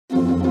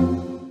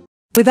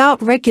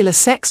Without regular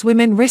sex,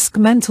 women risk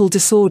mental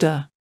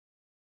disorder.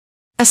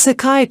 A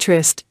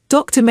psychiatrist,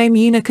 Dr.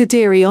 Maymunah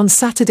Kadiri, on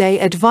Saturday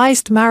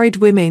advised married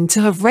women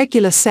to have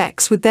regular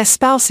sex with their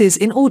spouses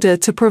in order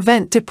to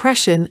prevent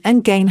depression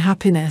and gain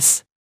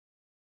happiness.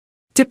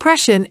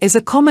 Depression is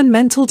a common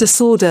mental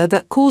disorder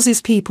that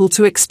causes people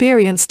to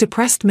experience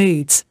depressed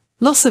moods,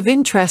 loss of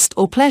interest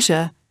or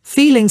pleasure,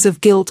 feelings of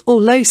guilt or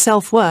low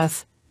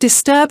self-worth,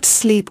 disturbed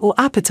sleep or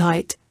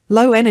appetite,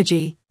 low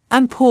energy,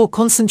 and poor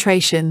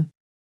concentration.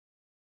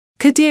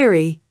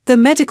 Kadiri, the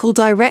medical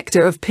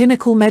director of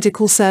Pinnacle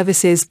Medical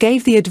Services,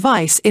 gave the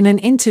advice in an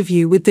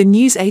interview with the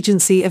News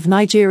Agency of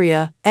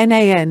Nigeria,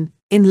 NAN,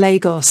 in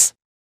Lagos.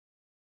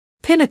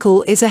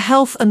 Pinnacle is a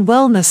health and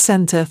wellness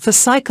center for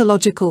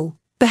psychological,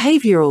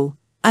 behavioral,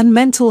 and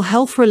mental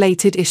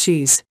health-related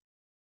issues.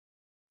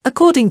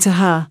 According to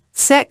her,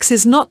 sex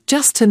is not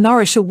just to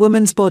nourish a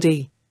woman's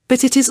body,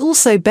 but it is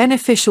also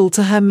beneficial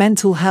to her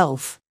mental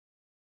health.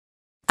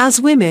 As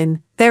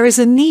women, there is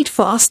a need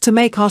for us to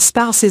make our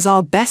spouses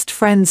our best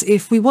friends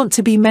if we want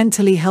to be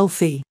mentally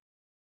healthy.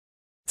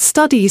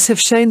 Studies have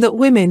shown that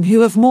women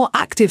who have more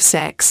active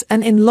sex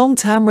and in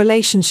long-term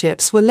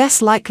relationships were less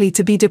likely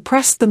to be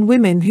depressed than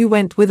women who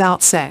went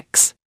without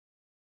sex.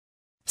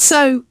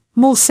 So,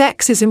 more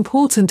sex is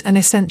important and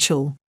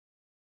essential.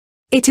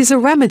 It is a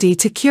remedy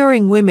to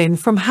curing women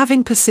from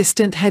having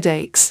persistent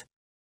headaches.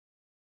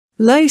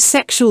 Low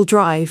sexual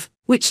drive,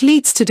 which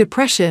leads to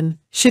depression,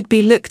 should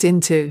be looked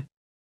into.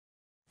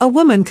 A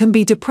woman can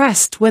be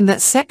depressed when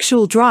that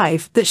sexual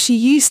drive that she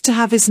used to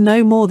have is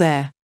no more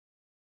there.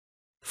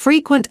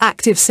 Frequent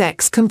active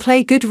sex can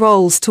play good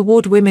roles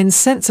toward women's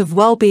sense of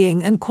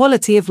well-being and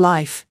quality of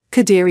life,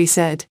 Kadiri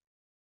said.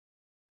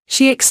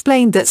 She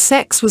explained that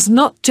sex was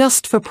not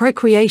just for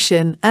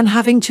procreation and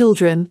having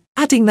children,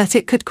 adding that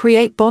it could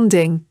create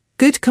bonding,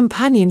 good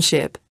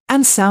companionship,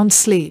 and sound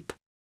sleep.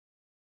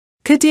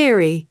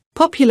 Kadiri,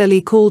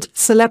 popularly called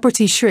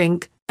celebrity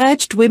shrink,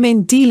 urged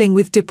women dealing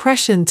with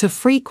depression to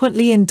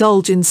frequently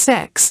indulge in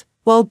sex,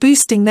 while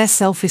boosting their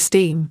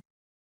self-esteem.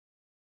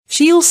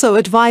 She also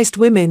advised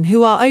women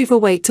who are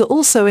overweight to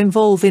also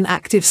involve in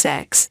active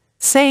sex,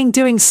 saying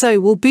doing so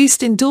will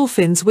boost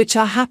endorphins, which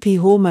are happy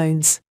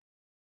hormones.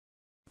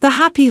 The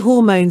happy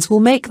hormones will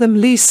make them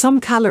lose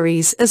some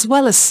calories as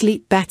well as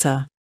sleep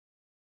better.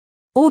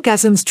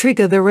 Orgasms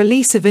trigger the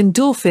release of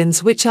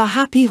endorphins, which are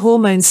happy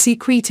hormones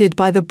secreted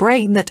by the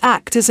brain that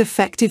act as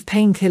effective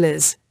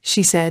painkillers,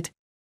 she said.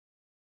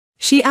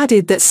 She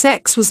added that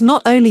sex was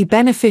not only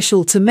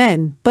beneficial to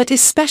men but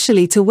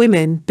especially to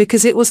women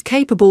because it was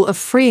capable of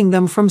freeing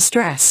them from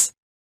stress.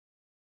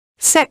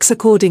 Sex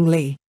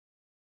accordingly.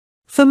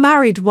 For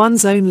married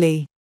ones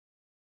only.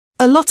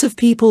 A lot of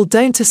people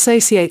don't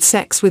associate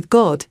sex with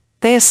God,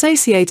 they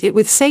associate it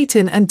with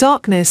Satan and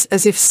darkness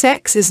as if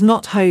sex is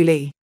not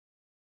holy.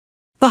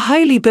 The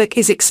Holy Book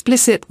is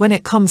explicit when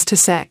it comes to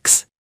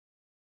sex.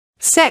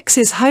 Sex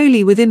is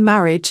holy within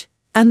marriage,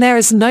 and there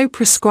is no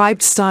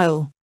prescribed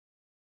style.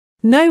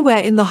 Nowhere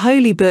in the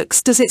Holy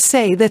Books does it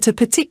say that a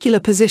particular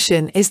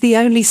position is the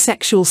only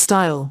sexual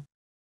style.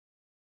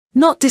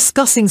 Not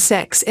discussing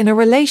sex in a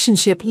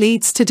relationship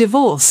leads to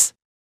divorce.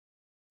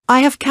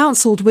 I have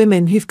counseled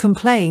women who've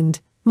complained,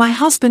 "My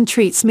husband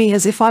treats me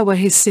as if I were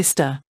his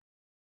sister."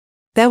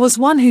 There was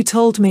one who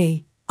told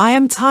me, "I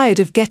am tired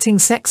of getting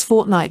sex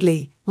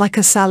fortnightly, like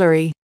a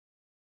salary."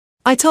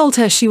 I told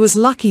her she was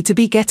lucky to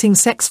be getting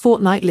sex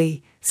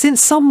fortnightly,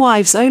 since some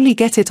wives only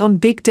get it on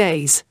big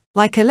days,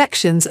 like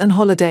elections and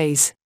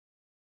holidays.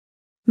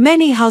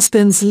 Many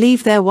husbands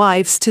leave their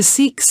wives to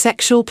seek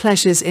sexual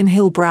pleasures in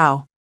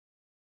Hillbrow.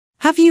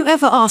 Have you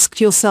ever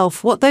asked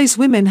yourself what those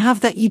women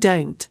have that you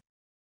don't?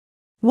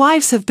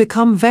 Wives have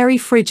become very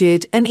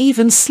frigid and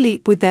even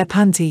sleep with their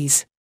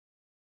panties.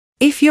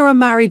 If you're a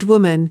married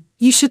woman,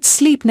 you should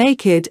sleep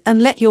naked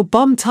and let your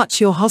bum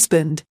touch your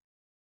husband.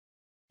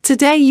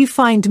 Today you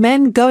find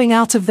men going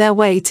out of their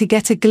way to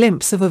get a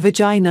glimpse of a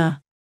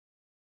vagina.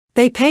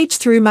 They page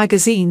through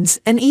magazines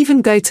and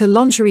even go to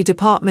lingerie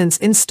departments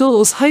in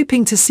stores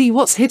hoping to see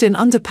what's hidden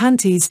under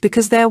panties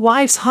because their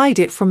wives hide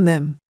it from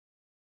them.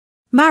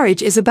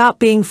 Marriage is about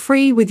being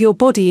free with your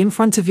body in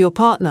front of your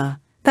partner.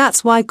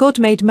 That's why God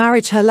made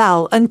marriage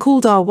halal and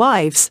called our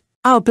wives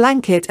our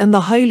blanket, and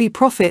the Holy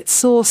Prophet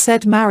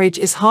said marriage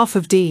is half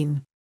of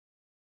deen.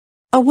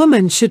 A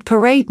woman should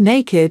parade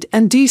naked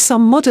and do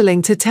some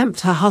modeling to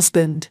tempt her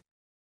husband.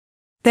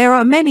 There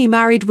are many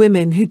married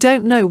women who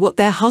don't know what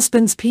their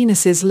husband's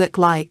penises look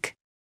like.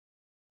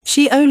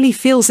 She only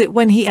feels it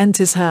when he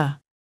enters her.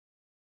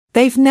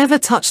 They've never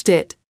touched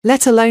it,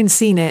 let alone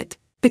seen it,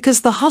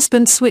 because the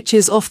husband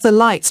switches off the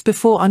lights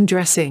before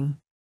undressing.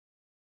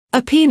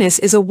 A penis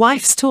is a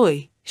wife's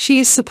toy, she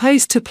is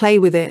supposed to play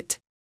with it.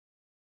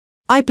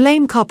 I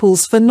blame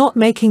couples for not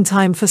making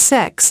time for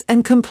sex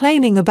and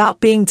complaining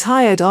about being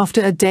tired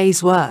after a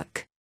day's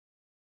work.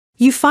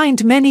 You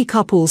find many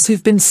couples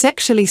who've been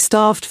sexually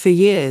starved for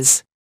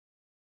years.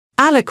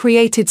 Allah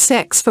created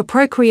sex for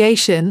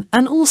procreation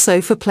and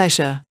also for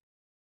pleasure.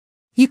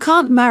 You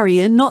can't marry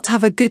and not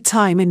have a good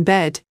time in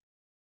bed.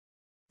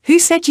 Who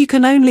said you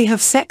can only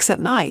have sex at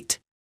night?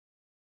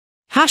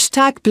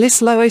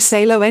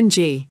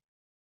 #BlissLoOSaloNG.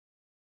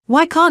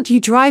 Why can't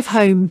you drive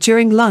home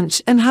during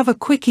lunch and have a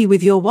quickie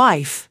with your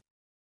wife?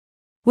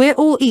 We're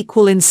all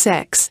equal in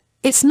sex.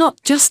 It's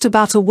not just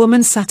about a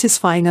woman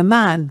satisfying a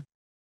man.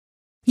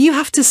 You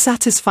have to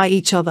satisfy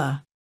each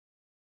other.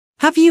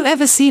 Have you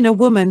ever seen a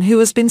woman who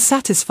has been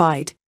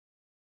satisfied?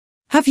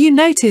 Have you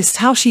noticed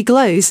how she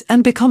glows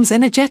and becomes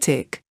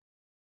energetic?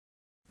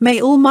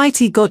 May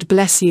Almighty God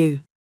bless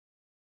you.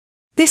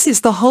 This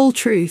is the whole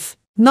truth,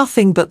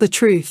 nothing but the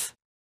truth.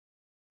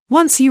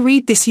 Once you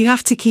read this, you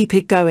have to keep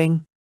it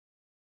going.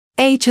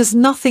 Age has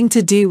nothing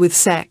to do with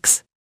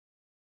sex.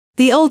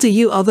 The older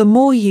you are, the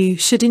more you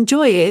should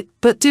enjoy it,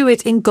 but do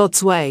it in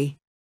God's way.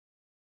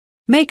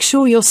 Make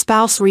sure your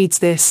spouse reads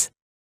this.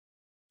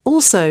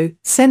 Also,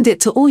 send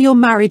it to all your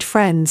married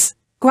friends,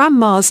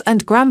 grandmas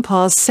and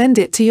grandpas. Send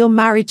it to your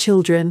married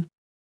children.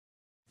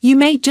 You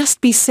may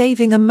just be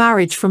saving a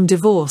marriage from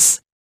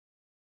divorce.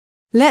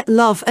 Let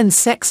love and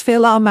sex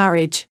fill our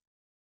marriage.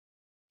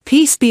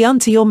 Peace be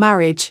unto your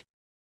marriage.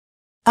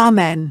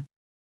 Amen.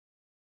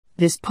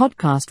 This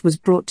podcast was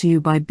brought to you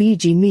by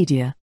BG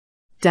Media.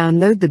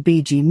 Download the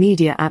BG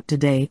Media app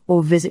today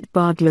or visit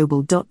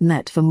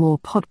barglobal.net for more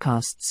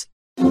podcasts.